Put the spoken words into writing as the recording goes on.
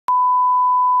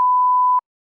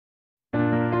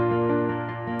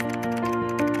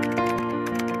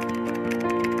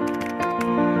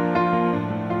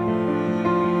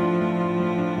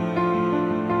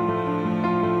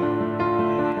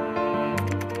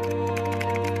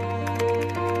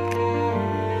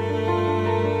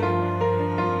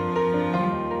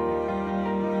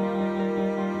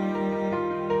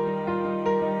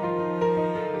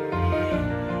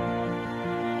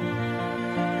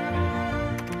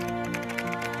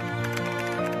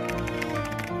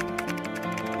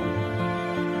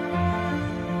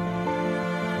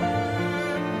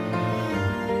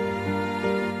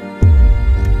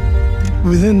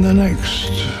Within the next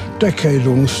decade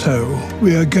or so,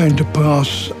 we are going to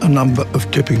pass a number of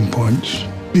tipping points,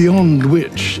 beyond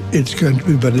which it's going to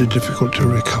be very difficult to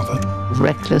recover.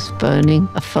 Reckless burning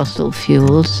of fossil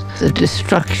fuels, the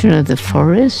destruction of the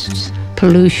forests,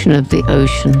 pollution of the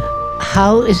ocean.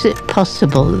 How is it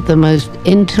possible that the most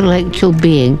intellectual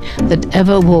being that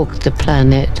ever walked the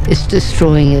planet is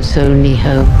destroying its only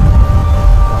home?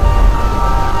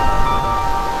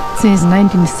 Since the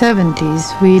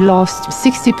 1970s, we lost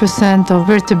 60% of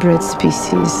vertebrate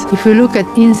species. If we look at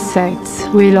insects,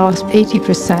 we lost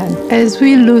 80%. As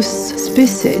we lose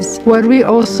species, what we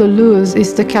also lose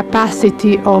is the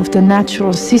capacity of the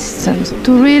natural systems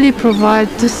to really provide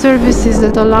the services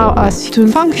that allow us to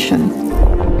function.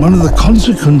 One of the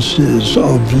consequences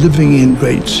of living in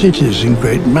great cities, in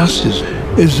great masses,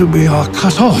 is that we are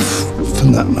cut off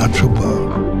from that natural world.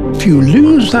 If you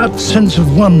lose that sense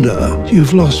of wonder,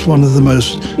 you've lost one of the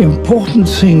most important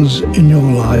things in your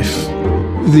life.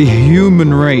 The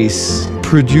human race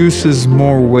produces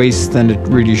more waste than it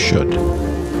really should.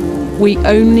 We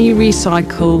only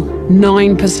recycle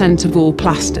 9% of all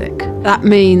plastic. That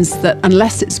means that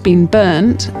unless it's been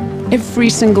burnt, every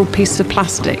single piece of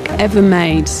plastic ever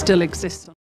made still exists.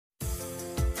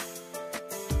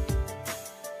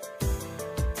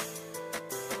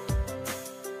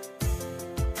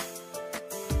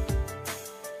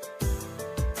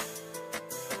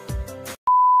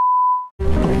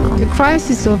 The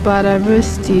crisis of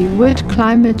biodiversity with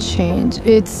climate change,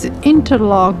 it's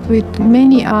interlocked with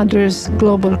many other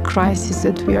global crises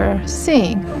that we are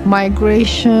seeing.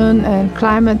 Migration and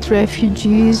climate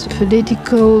refugees,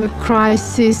 political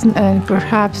crisis, and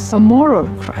perhaps a moral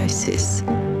crisis.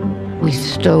 We've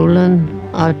stolen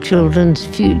our children's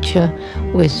future,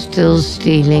 we're still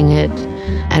stealing it,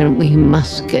 and we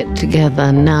must get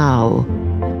together now.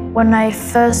 When I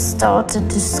first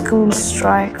started the school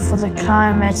strike for the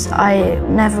climate, I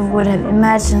never would have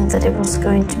imagined that it was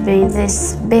going to be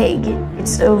this big.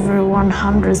 It's over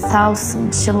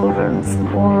 100,000 children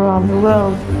from all around the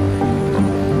world.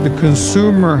 The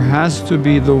consumer has to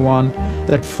be the one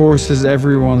that forces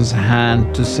everyone's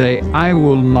hand to say, I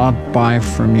will not buy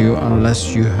from you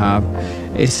unless you have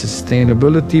a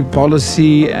sustainability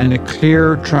policy and a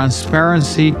clear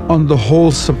transparency on the whole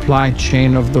supply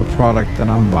chain of the product that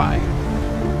I'm buying.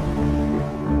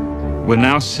 We're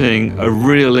now seeing a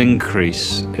real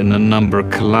increase in the number of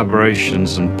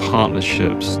collaborations and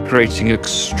partnerships, creating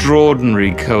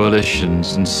extraordinary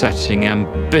coalitions and setting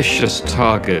ambitious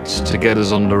targets to get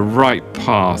us on the right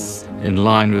path in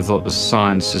line with what the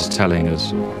science is telling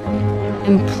us.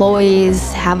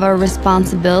 Employees have a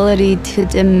responsibility to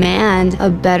demand a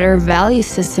better value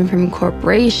system from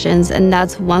corporations, and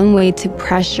that's one way to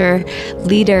pressure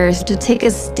leaders to take a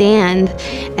stand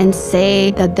and say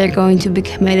that they're going to be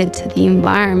committed to the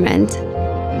environment.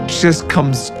 It just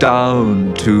comes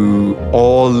down to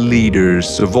all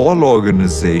leaders of all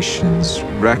organizations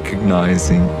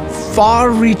recognizing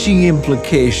far-reaching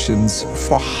implications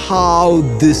for how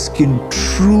this can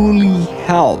truly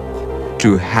help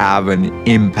to have an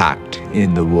impact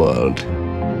in the world.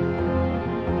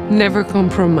 Never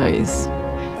compromise.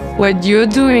 What you're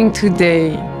doing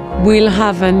today will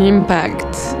have an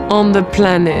impact on the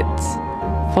planet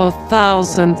for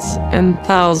thousands and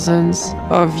thousands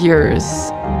of years.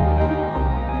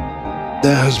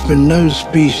 There has been no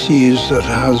species that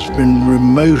has been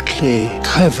remotely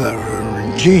clever or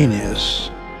ingenious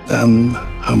than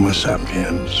Homo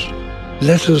sapiens.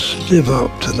 Let us live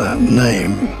up to that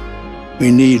name. We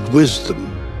need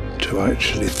wisdom to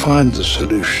actually find the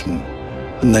solution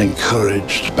and then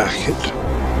courage to back it.